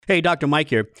Hey, Dr. Mike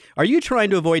here. Are you trying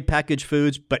to avoid packaged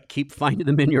foods but keep finding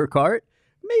them in your cart?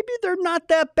 Maybe they're not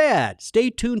that bad. Stay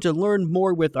tuned to learn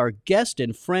more with our guest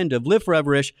and friend of Live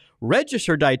Foreverish,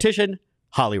 registered dietitian,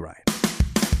 Holli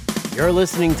Ryan. You're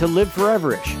listening to Live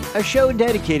Foreverish, a show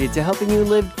dedicated to helping you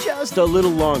live just a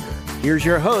little longer. Here's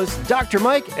your hosts, Dr.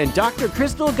 Mike and Dr.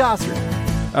 Crystal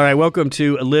Gossard. All right, welcome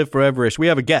to Live Foreverish. We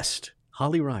have a guest,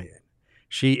 Holli Ryan.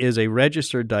 She is a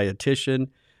registered dietitian,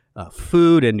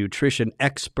 food and nutrition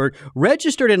expert,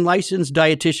 registered and licensed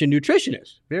dietitian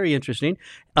nutritionist. Very interesting.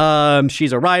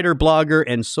 She's a writer, blogger,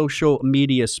 and social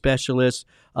media specialist.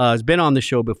 Has been on the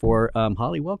show before.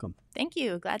 Holli, welcome. Thank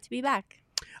you. Glad to be back.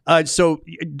 So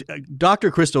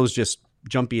Dr. Crystal is just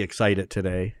jumpy excited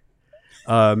today.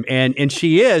 And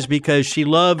she is because she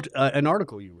loved an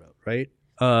article you wrote,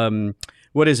 right?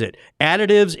 What is it?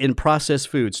 Additives in processed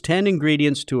foods, 10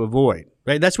 ingredients to avoid,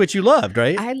 right? That's what you loved,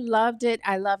 right? I loved it.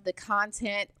 I love the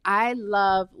content. I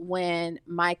love when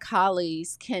my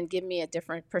colleagues can give me a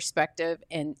different perspective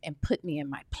and put me in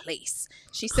my place.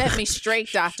 She set me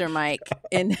straight, Dr. Mike,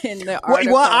 in the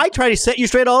article. Well, I try to set you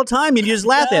straight all the time and you just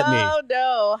laugh at me.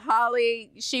 No.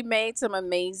 Holli, she made some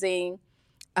amazing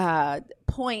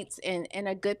points in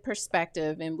a good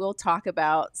perspective, and we'll talk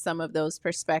about some of those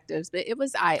perspectives, but it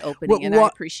was eye-opening, and I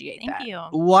appreciate that. Thank you.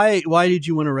 Why did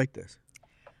you want to write this?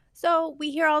 So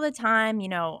we hear all the time,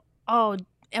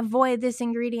 avoid this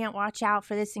ingredient, watch out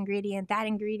for this ingredient. That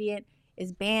ingredient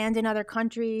is banned in other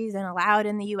countries and allowed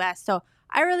in the U.S. So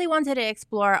I really wanted to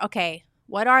explore, okay,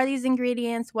 what are these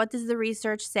ingredients? What does the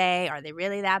research say? Are they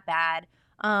really that bad?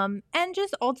 And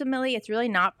just ultimately, it's really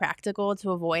not practical to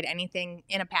avoid anything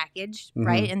in a package,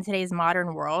 right? In today's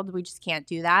modern world, we just can't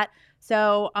do that.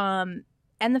 So,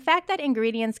 and the fact that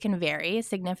ingredients can vary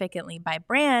significantly by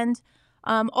brand,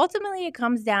 ultimately it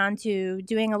comes down to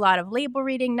doing a lot of label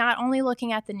reading, not only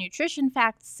looking at the nutrition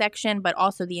facts section, but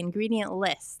also the ingredient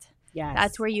list. Yes.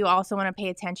 That's where you also want to pay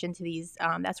attention to these.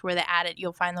 That's where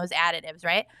you'll find those additives,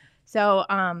 right? So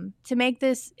to make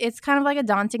this, it's kind of like a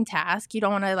daunting task. You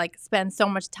don't want to spend so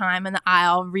much time in the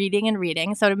aisle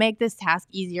reading. So to make this task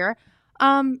easier,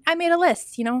 I made a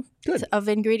list, of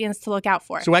ingredients to look out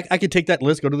for. So I could take that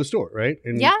list, go to the store, right?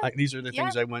 And yeah. These are the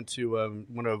things I want to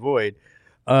avoid.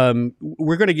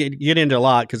 We're going to get into a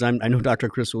lot because I know Dr.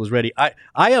 Crystal is ready.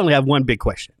 I only have one big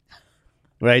question,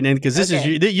 right? And because this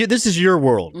is your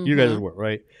world, you guys' world,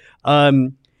 right?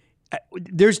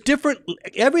 There's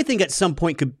everything at some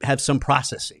point could have some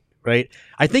processing, right?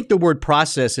 I think the word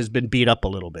process has been beat up a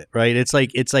little bit, right? It's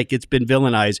like it's been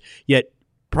villainized, yet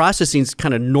processing is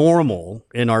kind of normal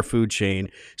in our food chain.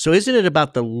 So isn't it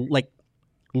about the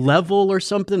level or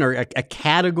something, or a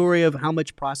category of how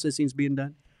much processing is being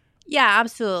done? Yeah,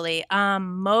 absolutely.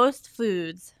 Most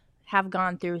foods have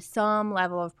gone through some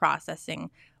level of processing,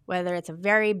 whether it's a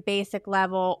very basic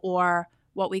level or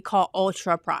what we call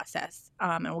ultra processed.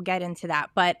 And we'll get into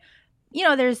that. But,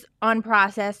 there's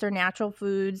unprocessed or natural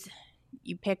foods.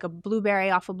 You pick a blueberry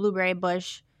off a blueberry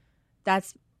bush.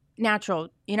 That's natural,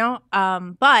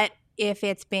 But if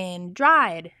it's been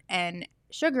dried and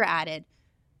sugar added,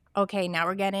 okay, now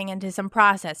we're getting into some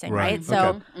processing, right?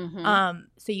 So,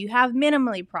 so you have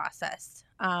minimally processed,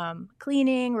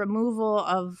 cleaning, removal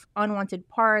of unwanted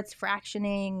parts,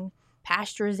 fractioning,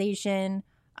 pasteurization.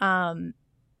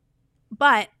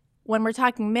 But when we're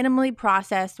talking minimally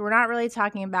processed, we're not really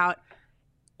talking about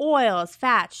oils,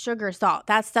 fats, sugar, salt.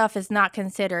 That stuff is not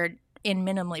considered in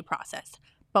minimally processed.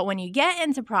 But when you get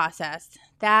into processed,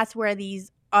 that's where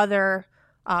these other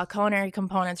culinary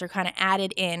components are kind of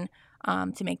added in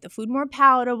to make the food more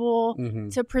palatable,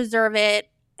 to preserve it.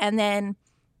 And then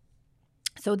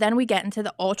we get into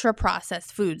the ultra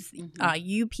processed foods,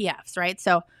 UPFs, right?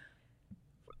 So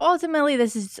ultimately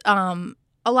this is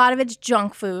a lot of it's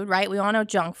junk food, right? We all know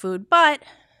junk food, but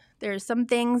there's some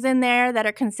things in there that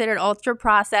are considered ultra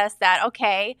processed that,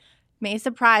 okay, may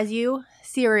surprise you.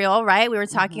 Cereal, right? We were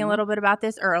talking a little bit about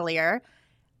this earlier.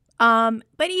 But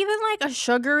even a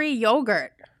sugary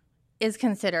yogurt is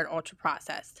considered ultra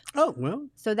processed. Oh, well.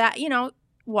 So that,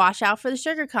 wash out for the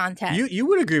sugar content. You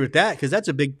would agree with that because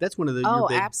that's one of the your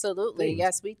big absolutely things.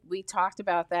 Yes, we talked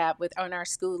about that on our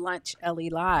school lunch LE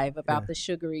Live about the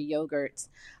sugary yogurts,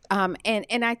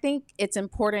 and I think it's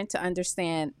important to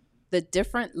understand the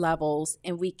different levels,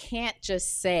 and we can't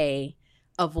just say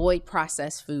avoid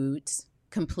processed foods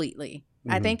completely.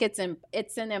 I think it's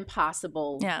an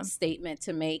impossible statement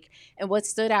to make. And what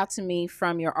stood out to me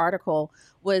from your article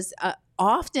was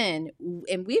often,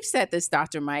 and we've said this,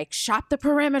 Dr. Mike, shop the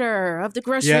perimeter of the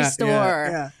grocery store.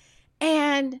 Yeah.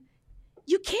 And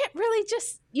you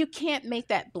can't make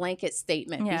that blanket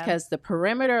statement because the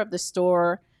perimeter of the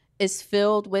store is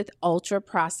filled with ultra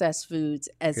processed foods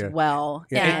as well.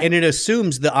 Yeah. And it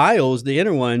assumes the aisles, the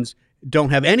inner ones, don't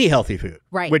have any healthy food,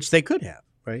 right? Which they could have,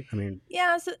 right? I mean,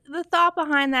 yeah. So the thought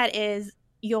behind that is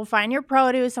you'll find your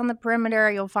produce on the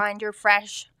perimeter. You'll find your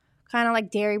fresh kind of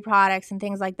like dairy products and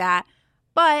things like that.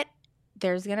 But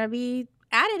there's going to be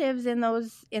additives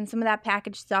in some of that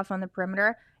packaged stuff on the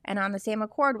perimeter. And on the same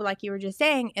accord, like you were just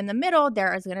saying, in the middle,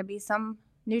 there is going to be some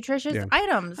nutritious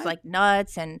items like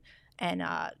nuts and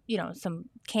some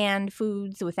canned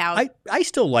foods without. I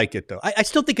still like it, though. I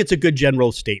still think it's a good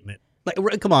general statement.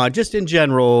 Like, come on, just in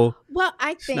general. Well,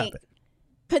 I think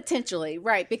potentially,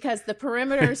 right, because the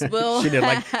perimeters will. She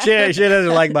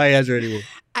doesn't like my answer anymore.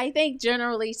 I think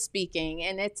generally speaking,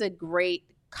 and it's a great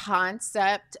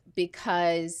concept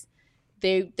because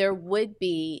there would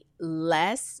be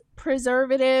less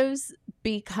preservatives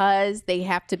because they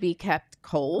have to be kept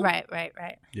cold. Right.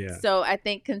 Yeah. So I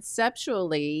think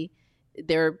conceptually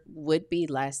there would be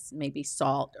less maybe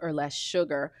salt or less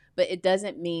sugar, but it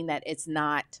doesn't mean that it's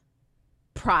not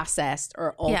processed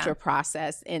or ultra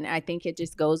processed. And I think it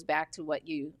just goes back to what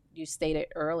you stated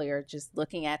earlier, just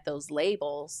looking at those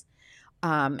labels.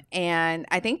 And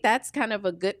I think that's kind of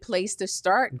a good place to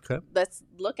start. Okay. Let's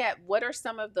look at what are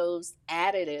some of those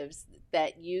additives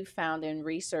that you found in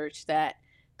research that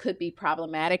could be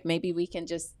problematic. Maybe we can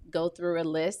just go through a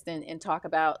list and talk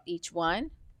about each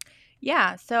one.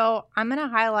 Yeah. So I'm going to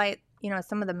highlight,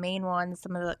 some of the main ones,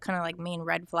 some of the kind of like main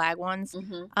red flag ones.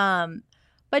 Mm-hmm.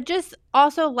 But just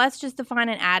also, let's just define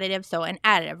an additive. So an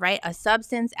additive, right? A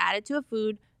substance added to a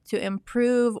food to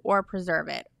improve or preserve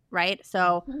it, right?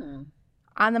 So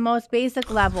on the most basic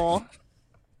level,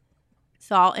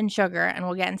 salt and sugar, and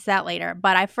we'll get into that later.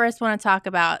 But I first want to talk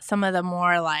about some of the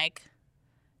more like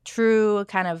true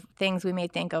kind of things we may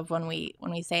think of when we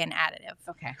say an additive.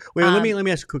 Okay. Wait, let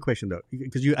me ask a quick question though,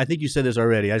 because I think you said this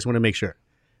already. I just want to make sure.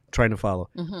 I'm trying to follow.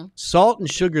 Mm-hmm. Salt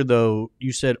and sugar, though,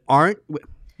 you said aren't.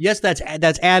 Yes, that's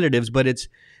additives, but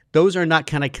those are not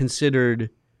kind of considered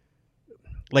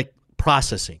like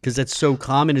processing because that's so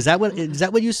common. Is that what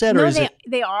you said, no, or is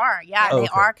they are? Yeah, they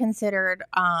are considered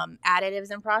additives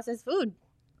in processed food.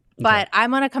 But I'm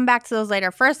going to come back to those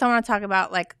later. First, I want to talk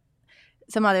about like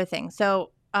some other things. So,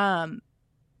 and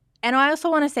I also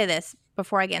want to say this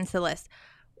before I get into the list.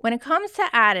 When it comes to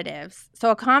additives, so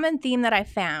a common theme that I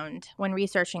found when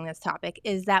researching this topic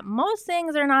is that most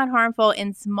things are not harmful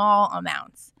in small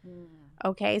amounts.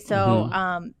 Okay,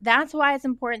 so that's why it's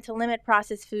important to limit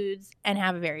processed foods and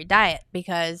have a varied diet,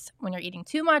 because when you're eating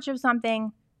too much of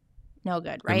something, no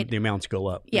good, right? The amounts go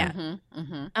up. Yeah.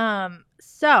 Mm-hmm.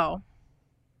 So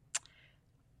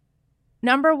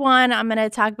number one I'm going to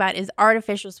talk about is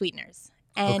artificial sweeteners.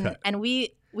 And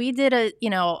we did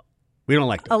we don't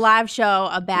like those. a live show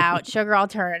about sugar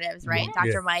alternatives, right,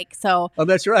 Dr. Mike? So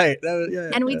that's right.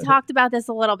 And we talked about this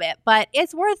a little bit, but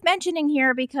it's worth mentioning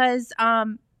here because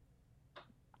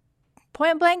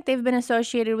point blank, they've been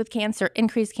associated with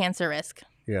increased cancer risk.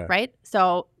 Yeah. Right?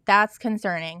 So that's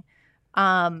concerning.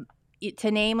 To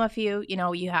name a few,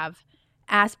 you have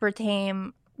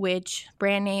aspartame, which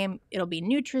brand name, it'll be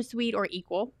NutraSweet or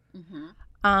Equal.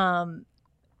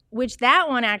 Which that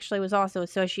one actually was also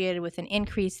associated with an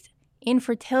increased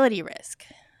infertility risk.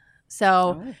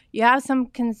 So you have some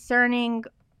concerning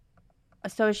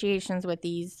associations with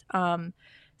these.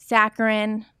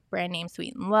 Saccharin, brand name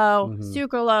Sweet and Low,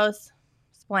 sucralose,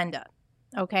 Splenda.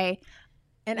 Okay.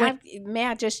 And may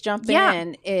I just jump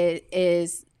in? It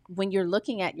is when you're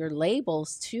looking at your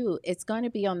labels too, it's going to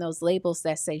be on those labels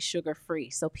that say sugar free.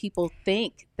 So people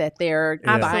think that they're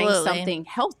buying something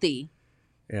healthy.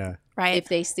 Yeah. Right. If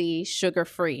they see sugar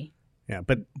free. Yeah,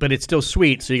 but it's still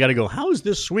sweet, so you got to go, how is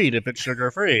this sweet if it's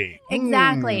sugar-free?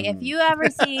 Exactly. If you ever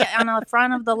see on the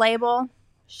front of the label,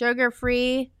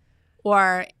 sugar-free,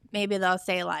 or maybe they'll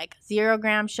say like 0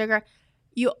 gram sugar,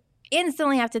 you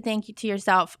instantly have to think to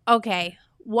yourself, okay,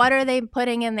 what are they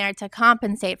putting in there to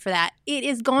compensate for that? It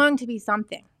is going to be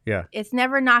something. Yeah. It's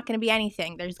never not going to be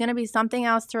anything. There's going to be something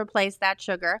else to replace that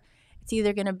sugar. It's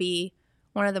either going to be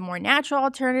one of the more natural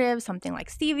alternatives, something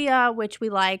like stevia, which we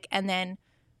like, and then,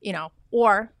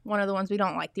 or one of the ones we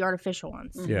don't like, the artificial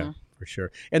ones. Yeah, for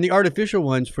sure. And the artificial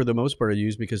ones, for the most part, are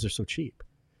used because they're so cheap.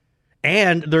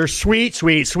 And they're sweet,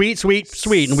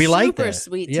 and we like that. Super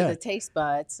sweet to the taste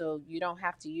buds, so you don't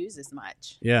have to use as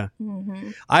much. Yeah.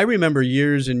 I remember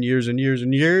years and years and years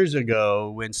and years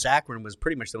ago when saccharin was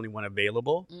pretty much the only one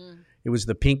available. It was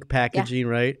the pink packaging,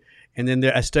 right? And then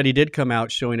a study did come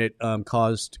out showing it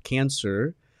caused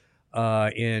cancer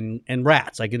in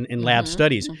rats, like in lab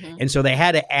studies. And so they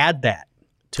had to add that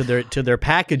to their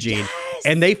packaging.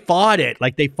 Yes. And they fought it.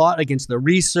 Like, they fought against the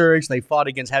research. They fought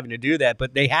against having to do that,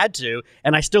 but they had to.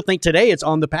 And I still think today it's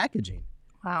on the packaging.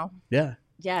 Wow. Yeah.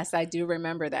 Yes, I do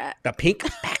remember that. The pink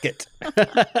packet.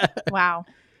 Wow.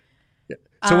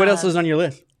 So what else is on your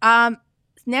list?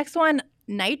 Next one,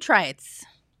 nitrites.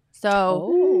 So,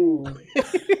 Oh.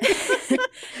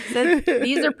 so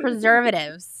these are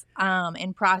preservatives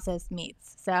in processed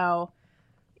meats. So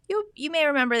you may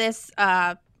remember this.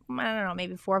 I don't know,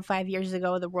 maybe 4 or 5 years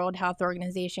ago, the World Health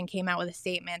Organization came out with a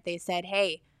statement. They said,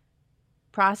 "Hey,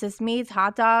 processed meats,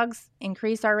 hot dogs,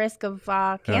 increase our risk of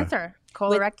cancer,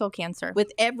 colorectal cancer."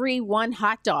 With every one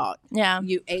hot dog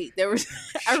you ate, there was.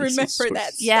 I remember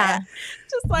that. Yeah. Stat.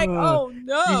 Just like, oh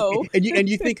no. And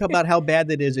you think about how bad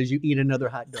that is as you eat another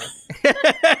hot dog.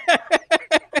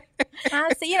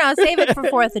 So, save it for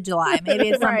 4th of July. Maybe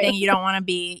it's something you don't want to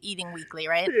be eating weekly,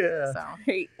 right? Yeah. So.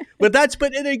 But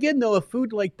and again, though, a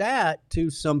food like that to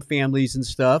some families and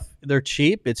stuff, they're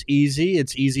cheap. It's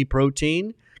easy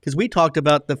protein. Because we talked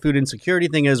about the food insecurity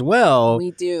thing as well.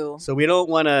 We do. So we don't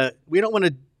want to,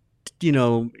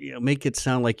 make it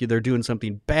sound like they're doing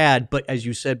something bad. But as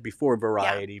you said before,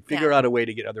 variety. Figure out a way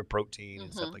to get other protein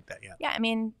and stuff like that. Yeah. Yeah. I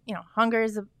mean, hunger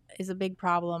is a big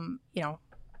problem.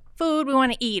 Food we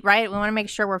want to eat, right? We want to make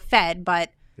sure we're fed, but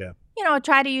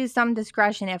try to use some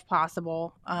discretion if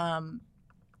possible.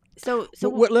 So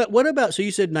what about? So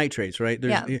you said nitrates, right?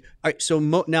 Yeah. All right, so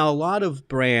now a lot of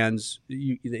brands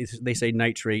they say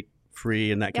nitrate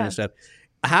free and that kind of stuff.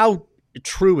 How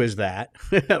true is that?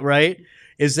 Right?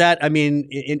 Is that, I mean,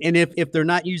 and if they're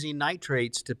not using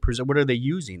nitrates to preserve, what are they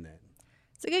using then?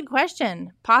 It's a good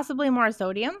question. Possibly more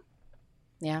sodium.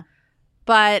 Yeah.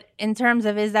 But in terms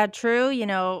of, is that true?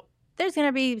 There's going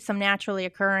to be some naturally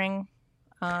occurring.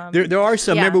 There are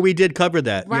some. Remember, we did cover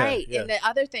that. Right. Yeah. And the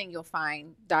other thing you'll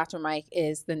find, Dr. Mike,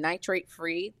 is the nitrate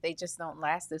free, they just don't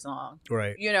last as long.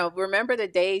 Right. Remember the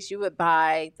days you would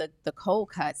buy the cold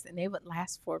cuts and they would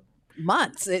last for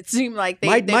months. It seemed like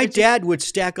my dad would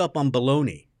stack up on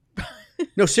bologna.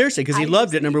 No, seriously, because he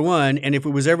loved it, number one. And if it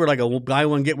was ever like a buy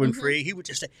one, get one free, he would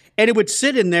just, and it would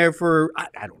sit in there for,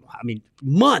 I don't know, I mean,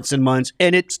 months and months,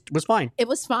 and it was fine. It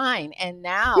was fine. And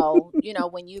now,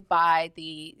 when you buy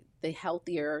the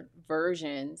healthier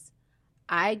versions,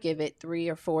 I give it 3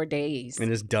 or 4 days.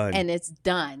 And it's done.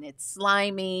 It's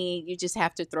slimy. You just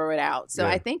have to throw it out. So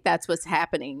I think that's what's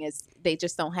happening is they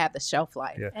just don't have the shelf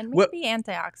life. Yeah. And maybe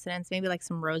antioxidants, maybe like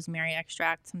some rosemary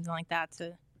extract, something like that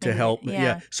to help.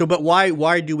 Yeah. So, but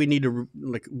why do we need to,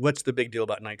 what's the big deal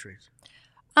about nitrates?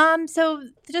 So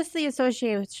just the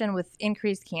association with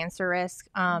increased cancer risk.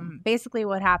 Basically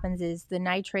what happens is the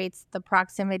nitrates, the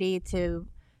proximity to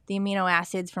the amino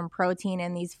acids from protein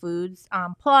in these foods,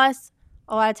 plus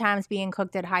a lot of times being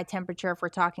cooked at high temperature, if we're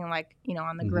talking like,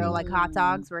 on the grill, like hot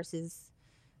dogs versus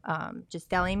just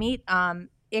deli meat,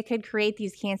 it could create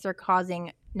these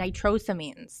cancer-causing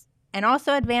nitrosamines and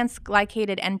also advanced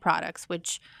glycated end products,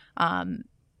 which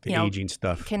aging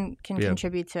stuff can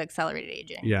contribute to accelerated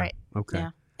aging. Yeah. Right? Okay. Yeah.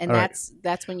 And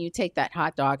that's when you take that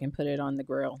hot dog and put it on the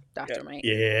grill, Dr. Mike.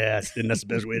 Yes, and that's the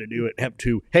best way to do it. Have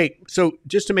two. Hey, so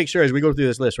just to make sure as we go through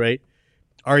this list, right?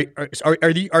 Are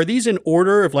these in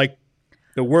order of like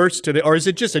the worst to the, or is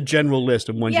it just a general list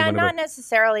of ones? Yeah, not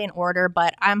necessarily in order,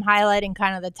 but I'm highlighting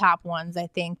kind of the top ones I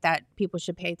think that people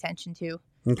should pay attention to.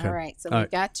 Okay. All right, so we've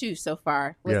got 2 so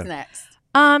far. What's next?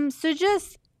 So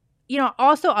just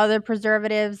also other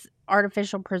preservatives,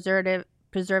 artificial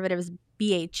preservatives,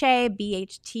 BHA,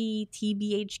 BHT,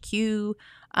 TBHQ.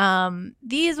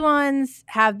 These ones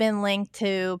have been linked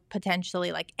to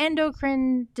potentially like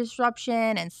endocrine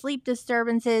disruption and sleep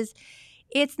disturbances.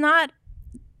 It's not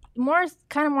more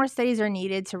studies are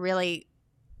needed to really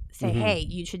say, hey,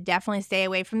 you should definitely stay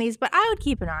away from these, but I would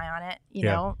keep an eye on it, you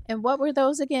know. And what were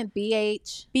those again?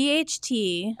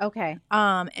 BHT. Okay.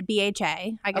 And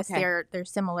BHA. I guess they're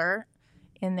similar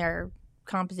in their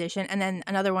composition. And then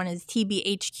another one is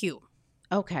TBHQ.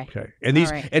 Okay. And these,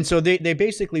 and so they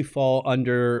basically fall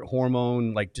under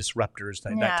hormone like disruptors,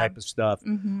 that type of stuff.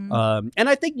 And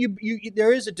I think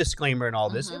there is a disclaimer in all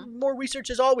this. More research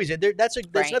is always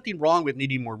there's nothing wrong with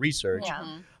needing more research.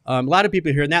 Yeah. A lot of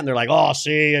people hear that and they're like, "Oh,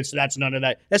 see, that's none of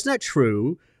that." That's not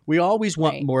true. We always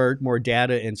want more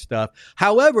data and stuff.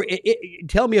 However,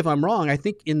 tell me if I'm wrong. I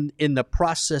think in the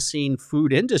processing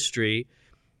food industry,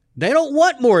 they don't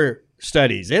want more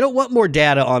studies. They don't want more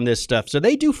data on this stuff. So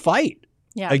they do fight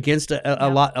against a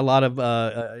lot of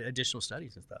additional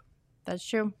studies and stuff. That's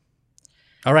true.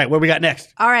 All right, what we got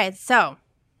next? All right, so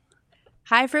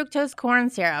high fructose corn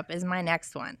syrup is my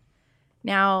next one.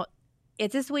 Now,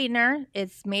 it's a sweetener.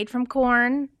 It's made from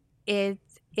corn. It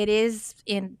is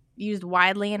used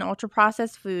widely in ultra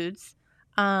processed foods.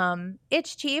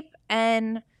 It's cheap,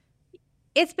 and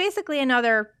it's basically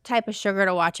another type of sugar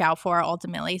to watch out for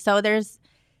ultimately. So there's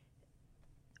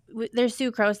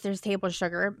sucrose, there's table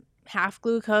sugar, half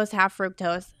glucose, half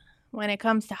fructose. When it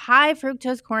comes to high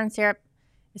fructose corn syrup,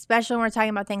 especially when we're talking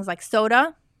about things like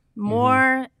soda,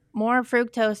 more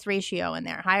fructose ratio in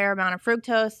there, higher amount of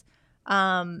fructose,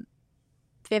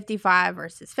 55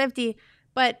 versus 50.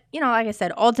 But, like I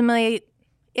said, ultimately,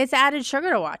 it's added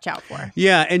sugar to watch out for.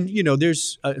 Yeah, and,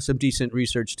 there's some decent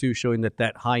research, too, showing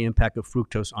that high impact of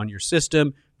fructose on your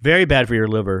system, very bad for your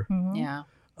liver. Mm-hmm. Yeah.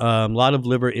 A lot of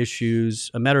liver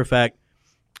issues. A matter of fact,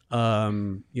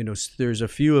 there's a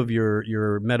few of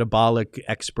your metabolic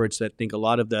experts that think a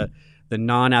lot of the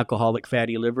non-alcoholic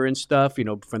fatty liver and stuff,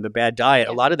 from the bad diet,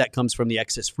 a lot of that comes from the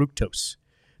excess fructose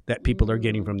that people are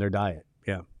getting from their diet.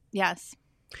 Yeah. Yes.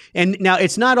 And now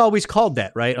it's not always called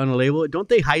that, right? On a label. Don't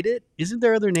they hide it? Isn't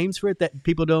there other names for it that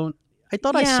people don't? I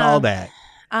thought I saw that.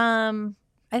 I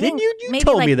Didn't think you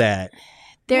told me that.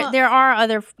 There are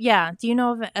other. Yeah. Do you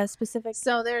know of a specific?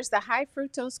 So there's the high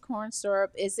fructose corn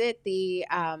syrup. Is it the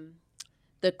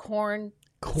corn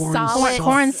solid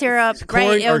corn syrup?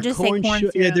 Right. It'll just say corn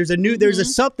syrup. Yeah. There's a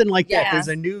something like that. There's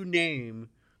a new name.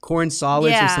 Corn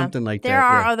solids or something like that. There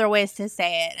are other ways to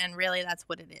say it, and really that's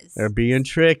what it is. They're being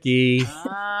tricky.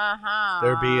 Uh-huh.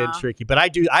 They're being tricky. But I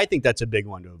think that's a big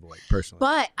one to avoid, personally.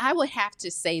 But I would have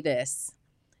to say this.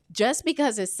 Just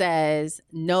because it says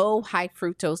no high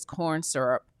fructose corn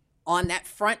syrup on that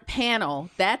front panel,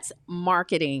 that's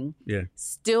marketing. Yeah.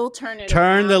 Still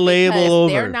turn the label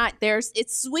over. They're not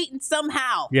it's sweetened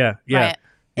somehow. Yeah. Right.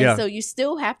 And so you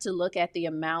still have to look at the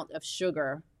amount of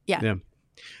sugar. Yeah.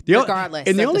 Regardless.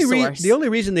 And the source. only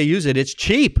reason they use it's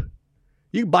cheap.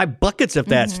 You can buy buckets of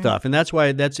that stuff, and that's why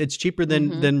it's cheaper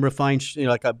than refined,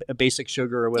 like a basic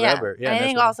sugar or whatever. Yeah, and I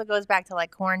think it also goes back to like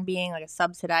corn being like a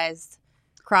subsidized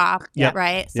crop,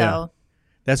 right? So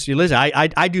that's listen.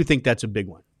 I do think that's a big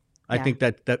one. I think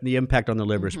that the impact on the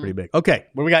liver is pretty big. Okay,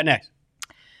 what we got next?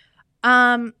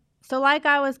 So like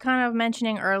I was kind of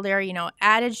mentioning earlier,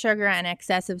 added sugar and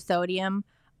excessive sodium.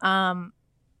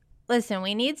 Listen,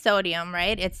 we need sodium,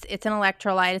 right? It's an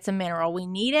electrolyte, it's a mineral. We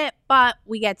need it, but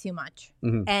we get too much.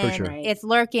 And for sure. It's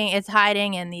lurking, it's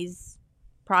hiding in these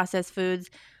processed foods,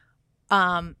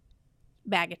 bag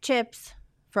of chips,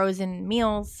 frozen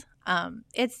meals.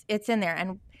 It's in there.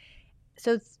 And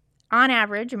so on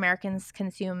average, Americans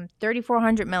consume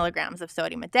 3,400 milligrams of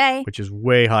sodium a day, which is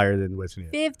way higher than what's in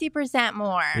it. 50%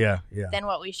 more than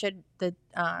what we should, the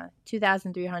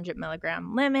 2,300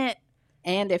 milligram limit.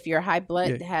 And if you're high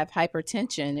blood, have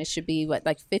hypertension, it should be like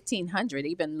 1,500,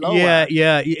 even lower.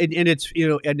 Yeah, and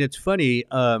it's funny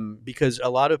because a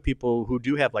lot of people who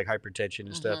do have like hypertension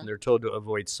and stuff, and they're told to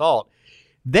avoid salt,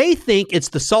 they think it's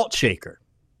the salt shaker,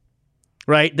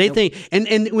 right? They think, and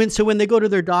when they go to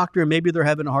their doctor, and maybe they're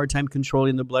having a hard time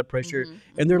controlling the blood pressure,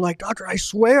 and they're like, "Doctor, I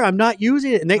swear I'm not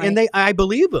using it," and I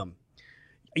believe them.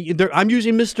 I'm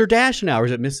using Mr. Dash now, or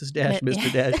is it Mrs. Dash,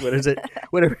 Mr. Dash? What is it?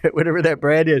 Whatever that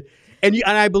brand is. And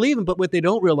I believe them, but what they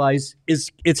don't realize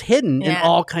is it's hidden in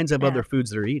all kinds of other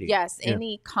foods they're eating. Yes,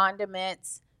 any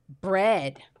condiments,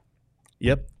 bread.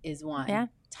 Yep, is one. Yeah,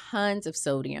 tons of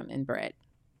sodium in bread.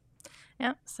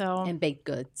 Yeah, so and baked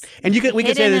goods. And we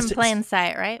can say this in plain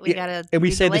sight, right? We gotta. And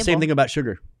we say the same thing about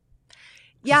sugar.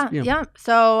 Yeah.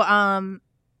 So,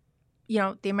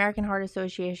 the American Heart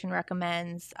Association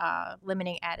recommends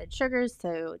limiting added sugars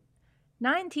to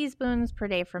 9 teaspoons per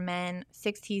day for men,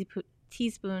 6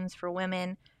 teaspoons for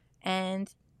women,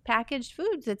 and packaged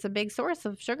foods. It's a big source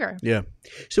of sugar. Yeah.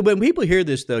 So when people hear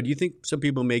this, though, do you think some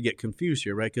people may get confused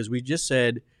here, right? Because we just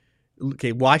said,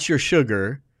 okay, watch your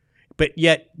sugar, but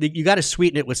yet you got to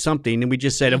sweeten it with something, and we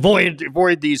just said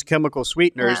avoid these chemical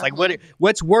sweeteners. Like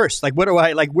what's worse? Like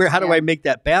how do I make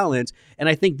that balance? And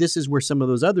I think this is where some of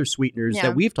those other sweeteners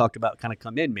that we've talked about kind of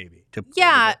come in, maybe.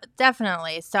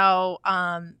 Definitely. So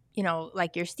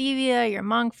like your stevia, your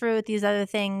monk fruit, these other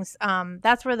things,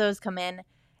 that's where those come in.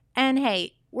 And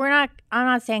hey, I'm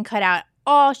not saying cut out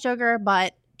all sugar,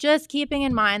 but just keeping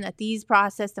in mind that these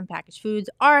processed and packaged foods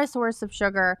are a source of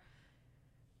sugar.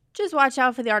 Just watch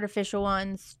out for the artificial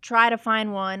ones. Try to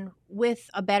find one with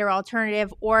a better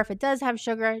alternative, or if it does have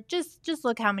sugar, just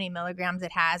look how many milligrams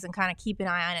it has and kind of keep an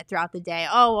eye on it throughout the day.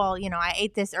 Oh, well, I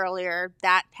ate this earlier.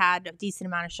 That had a decent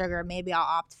amount of sugar. Maybe I'll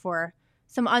opt for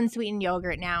some unsweetened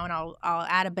yogurt now, and I'll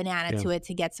add a banana to it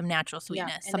to get some natural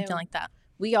sweetness, something like that.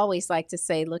 We always like to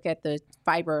say, look at the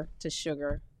fiber to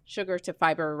sugar to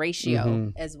fiber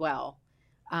ratio as well,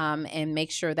 and make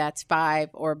sure that's 5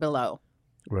 or below.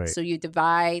 Right. So you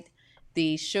divide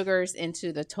the sugars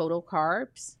into the total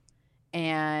carbs,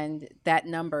 and that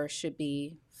number should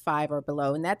be 5 or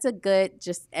below. And that's a good,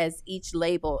 just as each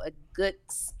label, a good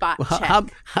spot Well,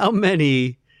 check. how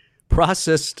many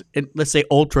processed, let's say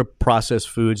ultra processed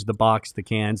foods, the box, the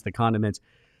cans, the condiments,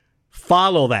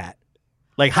 follow that?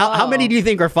 Like how many do you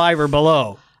think are 5 or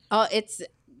below? Oh,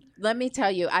 let me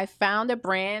tell you, I found a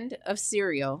brand of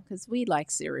cereal because we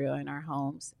like cereal in our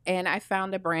homes. And I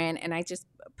found a brand and I just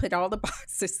put all the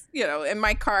boxes, in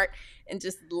my cart and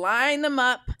just line them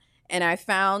up. And I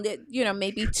found it,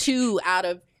 maybe 2 out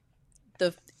of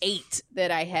the 8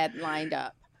 that I had lined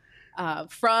up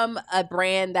from a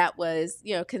brand that was,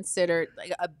 considered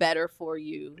like a better for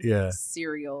you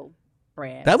cereal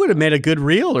brand. That would have made a good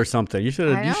reel or something. You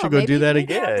should go do that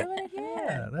again.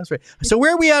 Yeah, that's right. So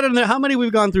where are we at on how many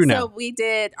we've gone through now? So we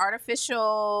did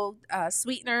artificial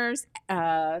sweeteners,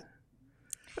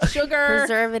 sugar,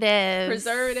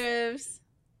 preservatives.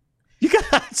 You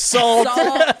got salt.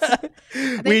 I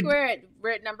think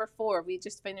we're at number 4. We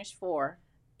just finished 4.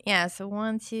 Yeah, so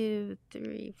 1, 2,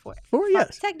 3, 4. 4,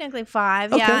 yes. Technically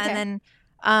 5, okay. yeah. Okay. And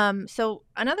then, so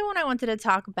another one I wanted to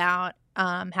talk about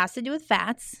has to do with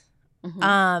fats.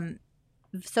 Mm-hmm.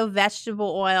 So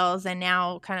vegetable oils, and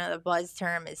now kind of the buzz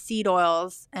term is seed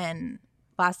oils. And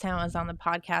last time I was on the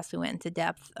podcast, we went into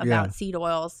depth about seed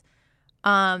oils.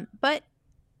 But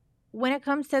when it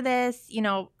comes to this,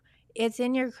 it's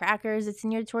in your crackers, it's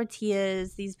in your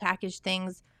tortillas, these packaged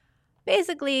things.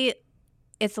 Basically,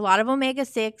 it's a lot of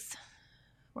omega-6.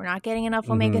 We're not getting enough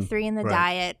omega-3 in the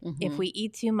diet. If we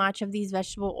eat too much of these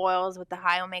vegetable oils with the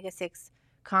high omega-6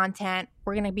 content,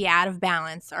 we're going to be out of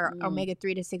balance. Our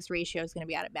omega-3 to 6 ratio is going to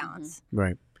be out of balance.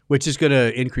 Right. Which is going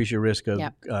to increase your risk of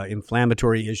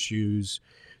inflammatory issues,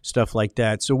 stuff like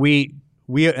that. So we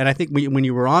and I think when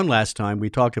you were on last time, we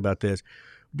talked about this.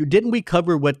 Didn't we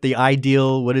cover what the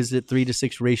ideal, 3 to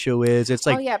 6 ratio is? It's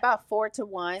like about 4 to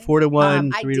 1. 4 to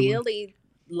 1. 3 ideally, to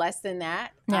 1. Less than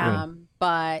that. Yeah.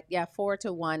 But 4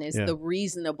 to 1 is the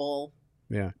reasonable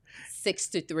 6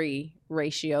 to 3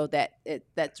 ratio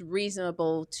that's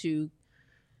reasonable to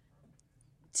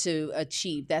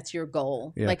achieve. That's your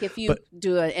goal. Yeah. Like if you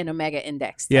do an omega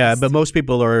index test. Yeah, but most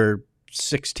people are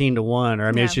 16 to 1, or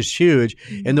it's just huge.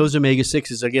 And those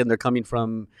omega-6s, again, they're coming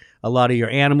from a lot of your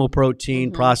animal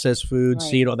protein, processed food,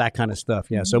 seed, all that kind of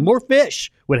stuff. Yeah. So more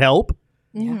fish would help.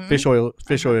 Fish oil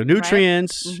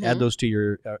nutrients. Add those to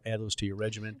your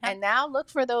regimen. And now look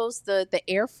for those the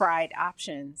air fried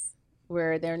options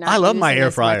where they're not. I love my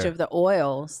air fryer. Much of the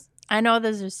oils. I know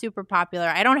those are super popular.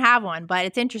 I don't have one, but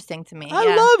it's interesting to me.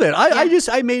 I love it.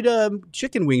 I made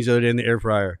chicken wings out in the air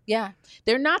fryer. Yeah,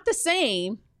 they're not the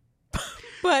same,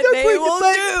 but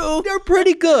they're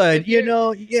pretty good. You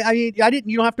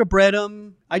don't have to bread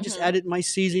them. I just added my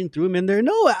seasoning, threw them in there.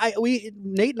 No,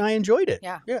 Nate and I enjoyed it.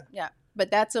 Yeah. But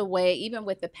that's a way, even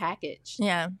with the package.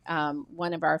 Yeah.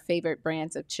 One of our favorite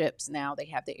brands of chips now, they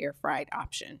have the air fried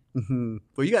option.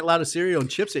 Well, you got a lot of cereal and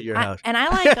chips at your house. And I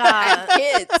like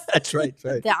kids. That's right.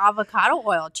 The avocado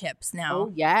oil chips now.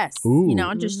 Oh, yes. Ooh.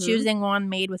 Just choosing one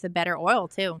made with a better oil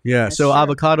too. Yeah. So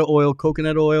avocado oil,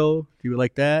 coconut oil. Do you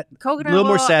like that? Coconut oil. A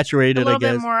little oil, more saturated, I guess. A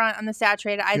little bit more on the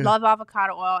saturated. I love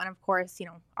avocado oil, and of course,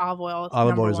 olive oil.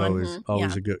 Olive oil is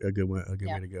always a good way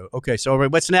to go. Okay. So, all right,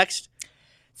 what's next?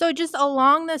 So just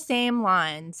along the same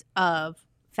lines of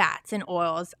fats and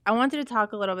oils, I wanted to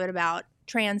talk a little bit about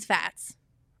trans fats.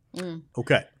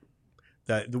 Okay.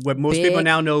 What most people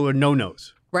now know are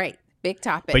no-nos. Right. Big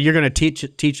topic. But you're going to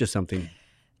teach us something.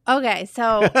 Okay.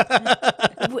 So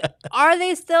are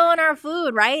they still in our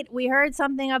food, right? We heard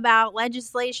something about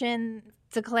legislation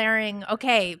declaring,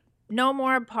 okay, no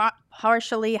more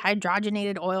partially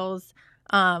hydrogenated oils,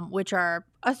 which are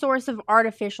a source of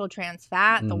artificial trans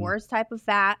fat, the worst type of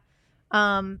fat.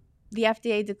 The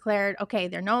FDA declared, okay,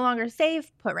 they're no longer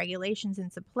safe, put regulations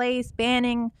into place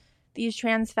banning these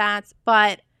trans fats,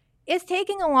 but it's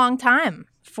taking a long time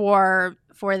for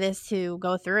this to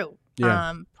go through.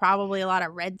 Yeah. Probably a lot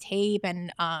of red tape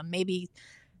and maybe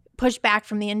pushback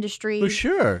from the industry. For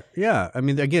sure. Yeah. I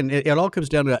mean, again, it all comes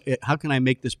down to how can I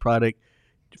make this product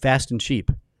fast and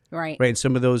cheap? Right. And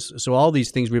some of those, so all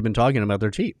these things we've been talking about, they're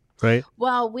cheap, right?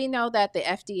 Well, we know that the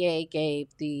FDA gave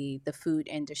the food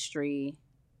industry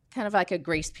kind of like a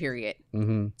grace period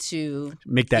to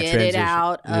make that get transition. It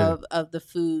out of the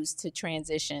foods to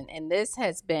transition. And this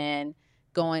has been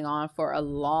going on for a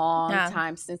long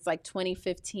time, since like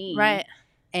 2015. Right.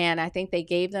 And I think they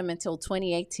gave them until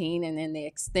 2018, and then they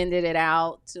extended it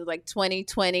out to like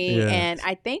 2020. Yeah. And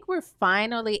I think we're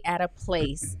finally at a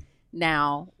place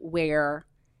now where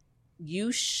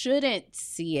you shouldn't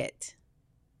see it.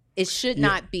 It should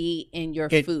not be in your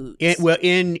foods.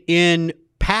 In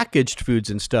packaged foods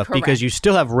and stuff. Correct. Because you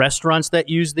still have restaurants that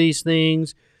use these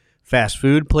things. fast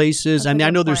food places. That's I mean, a I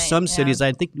good know there's point, some yeah. cities,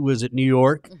 I think it was at New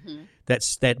York,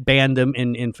 that banned them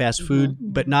in fast food,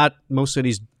 but not most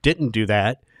cities didn't do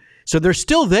that. So they're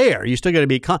still there. You still got to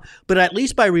be, but at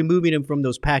least by removing them from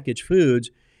those packaged foods,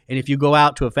 and if you go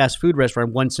out to a fast food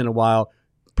restaurant once in a while,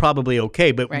 probably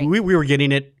okay. But Right. we were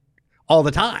getting it all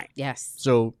the time. Yes.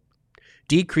 So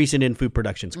decreasing in food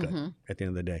production is good at the end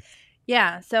of the day.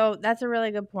 Yeah, so that's a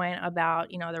really good point about,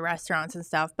 the restaurants and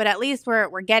stuff. But at least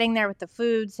we're getting there with the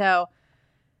food. So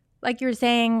like you were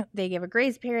saying, they give a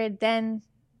grace period. Then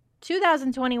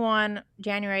 2021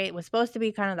 January was supposed to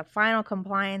be kind of the final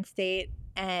compliance date.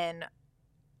 And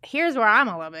here's where I'm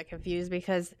a little bit confused,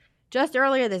 because just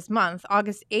earlier this month,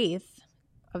 August 8th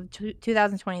of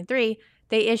 2023,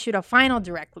 they issued a final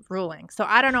direct ruling. So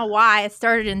I don't know why it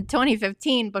started in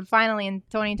 2015, but finally in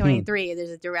 2023, there's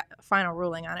a direct final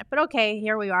ruling on it. But okay,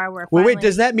 here we are. We're Well, finally...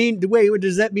 does that mean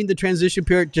the transition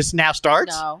period just now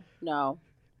starts? No,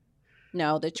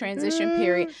 the transition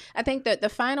period. I think that the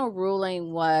final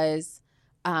ruling was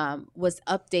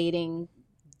updating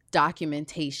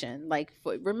documentation. Like,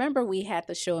 remember we had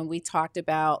the show and we talked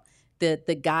about the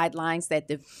guidelines that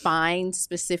define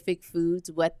specific foods,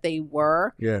 what they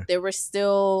were. Yeah. There were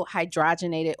still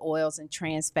hydrogenated oils and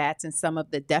trans fats in some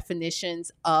of the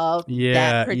definitions of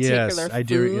that particular food. I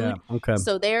do. Yeah. Okay.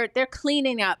 So they're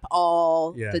cleaning up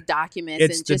all the documents.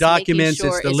 It's and the just documents,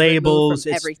 making sure it's the it's labels, removed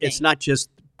from everything. it's not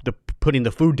just putting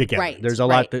the food together. Right, There's a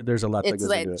lot. There's a lot that It's goes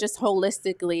like into it. just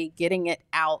holistically getting it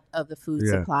out of the food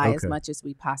supply as much as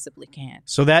we possibly can.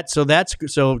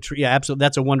 Absolutely.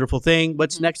 That's a wonderful thing.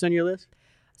 What's next on your list?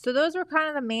 So those were kind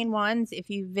of the main ones. If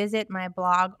you visit my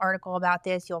blog article about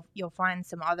this, you'll find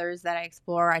some others that I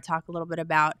explore. I talk a little bit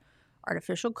about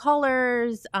artificial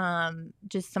colors,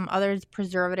 just some others,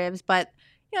 preservatives, but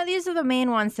these are the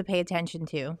main ones to pay attention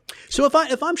to. So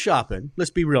if I'm shopping,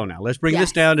 let's be real now. Let's bring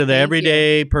this down to the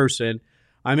everyday person.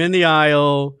 I'm in the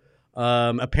aisle.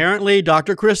 Apparently,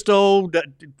 Dr. Crystal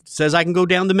says I can go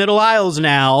down the middle aisles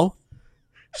now.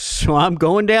 So I'm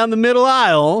going down the middle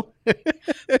aisle. But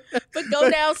go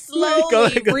down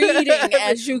slowly, reading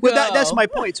as you go. Well, that's my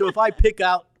point. So if I pick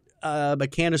out a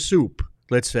can of soup,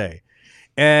 let's say,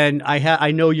 and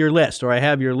I know your list, or I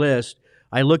have your list,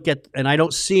 I look at, and I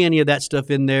don't see any of that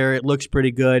stuff in there. It looks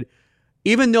pretty good.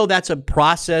 Even though that's a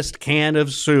processed can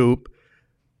of soup,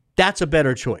 that's a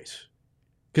better choice.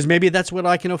 Because maybe that's what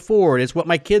I can afford. It's what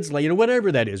my kids like,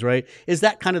 whatever that is, right? Is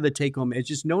that kind of the take home? It's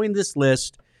just knowing this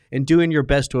list and doing your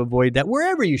best to avoid that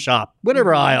wherever you shop,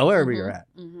 whatever aisle, wherever you're at.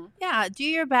 Yeah, do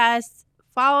your best.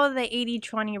 Follow the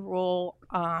 80-20 rule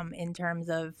in terms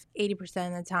of 80%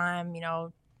 of the time,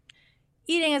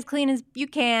 eating as clean as you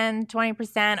can,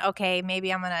 20%, okay,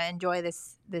 maybe I'm going to enjoy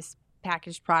this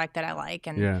packaged product that I like.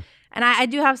 And I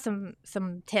do have some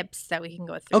tips that we can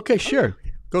go through. Okay, sure.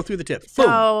 Go through the tips.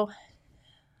 So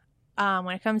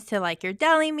when it comes to like your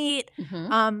deli meat,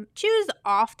 choose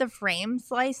off the frame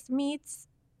sliced meats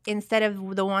instead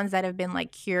of the ones that have been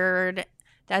like cured.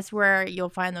 That's where you'll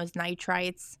find those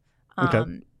nitrites.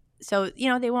 So,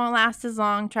 they won't last as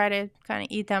long. Try to kind of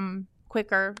eat them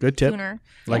quicker, good tip. sooner.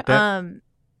 Like that.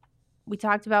 We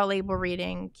talked about label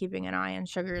reading, keeping an eye on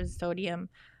sugars, sodium.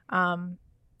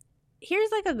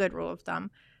 Here's like a good rule of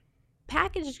thumb.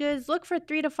 Packaged goods, look for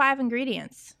 3 to 5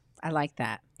 ingredients. I like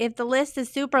that. If the list is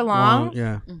super long,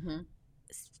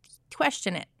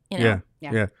 question it. Yeah.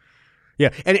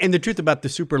 And the truth about the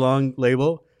super long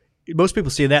label, most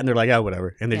people see that and they're like, oh,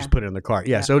 whatever. And they just put it in their cart.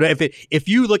 Yeah. So if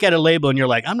you look at a label and you're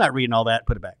like, I'm not reading all that,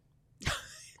 put it back.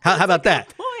 How about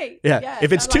that? Point. Yeah. Yes,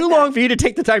 if it's too long for you to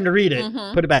take the time to read it,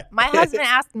 put it back. My husband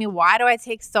asked me, why do I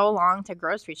take so long to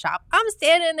grocery shop? I'm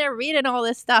standing there reading all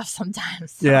this stuff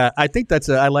sometimes. So. Yeah. I think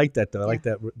I like that though. I like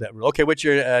that rule. Okay. What's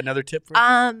your another tip for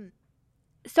us?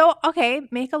 So,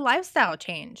 make a lifestyle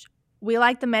change. We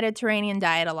like the Mediterranean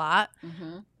diet a lot.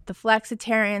 The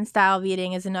flexitarian style of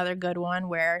eating is another good one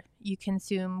where you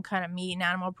consume kind of meat and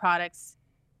animal products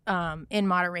in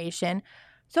moderation.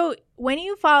 So when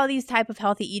you follow these type of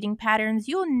healthy eating patterns,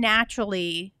 you'll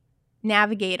naturally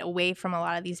navigate away from a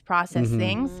lot of these processed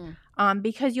things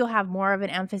because you'll have more of an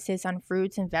emphasis on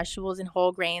fruits and vegetables and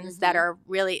whole grains that are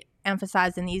really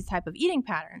emphasized in these type of eating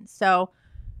patterns. So,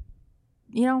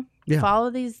 follow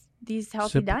these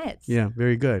healthy diets. Yeah,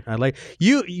 very good. I like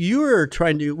you were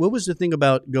trying to, what was the thing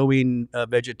about going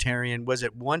vegetarian? Was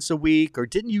it once a week or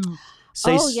didn't you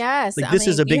say? Oh, yes. This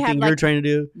is a big thing you're trying to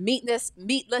do? Meatless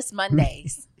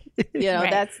Mondays.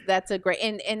 Right. That's a great,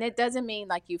 and it doesn't mean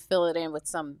like you fill it in with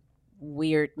some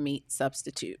weird meat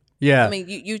substitute. Yeah. I mean,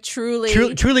 you truly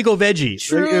Truly go veggie.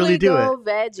 truly do go it.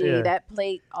 veggie. Yeah. That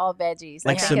plate, all veggies.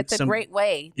 Like I think it's a great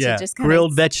way to just kind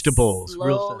grilled of vegetables.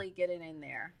 slowly get it in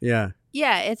there. Yeah.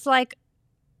 Yeah, it's like,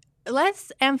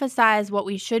 let's emphasize what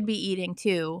we should be eating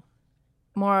too.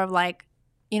 More of like,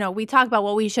 we talk about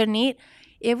what we shouldn't eat.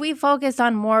 If we focus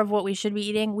on more of what we should be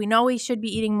eating, we know we should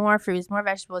be eating more fruits, more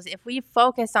vegetables. If we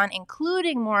focus on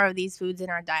including more of these foods in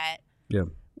our diet,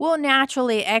 we'll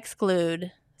naturally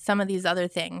exclude some of these other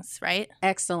things, right?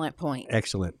 Excellent point.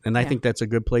 Excellent. And I think that's a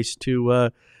good place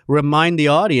to remind the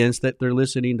audience that they're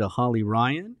listening to Holli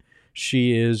Ryan.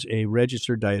 She is a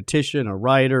registered dietitian, a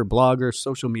writer, blogger,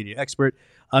 social media expert.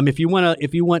 If you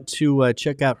want to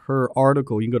check out her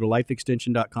article, you can go to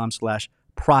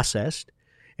lifeextension.com/processed.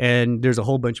 And there's a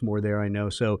whole bunch more there, I know.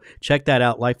 So check that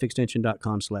out,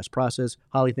 lifeextension.com/process.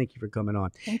 Holli, thank you for coming on.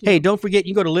 Hey, don't forget,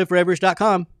 you can go to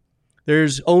liveforeverish.com.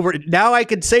 Now I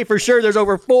can say for sure there's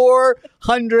over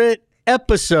 400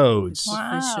 episodes.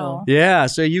 Wow. For sure. Yeah,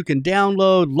 so you can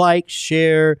download, like,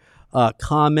 share,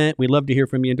 comment. We'd love to hear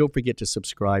from you. And don't forget to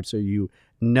subscribe so you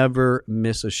never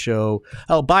miss a show.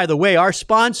 Oh, by the way, our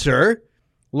sponsor,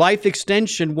 Life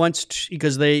Extension,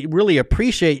 because they really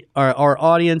appreciate our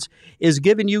audience, is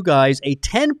giving you guys a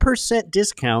 10%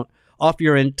 discount off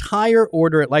your entire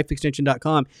order at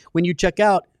lifeextension.com. When you check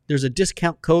out, there's a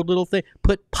discount code little thing.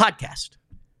 Put podcast.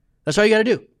 That's all you got to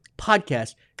do.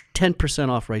 Podcast, 10%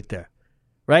 off right there.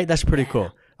 Right? That's pretty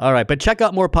cool. All right. But check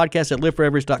out more podcasts at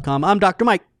liveforeverish.com. I'm Dr.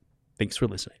 Mike. Thanks for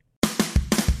listening.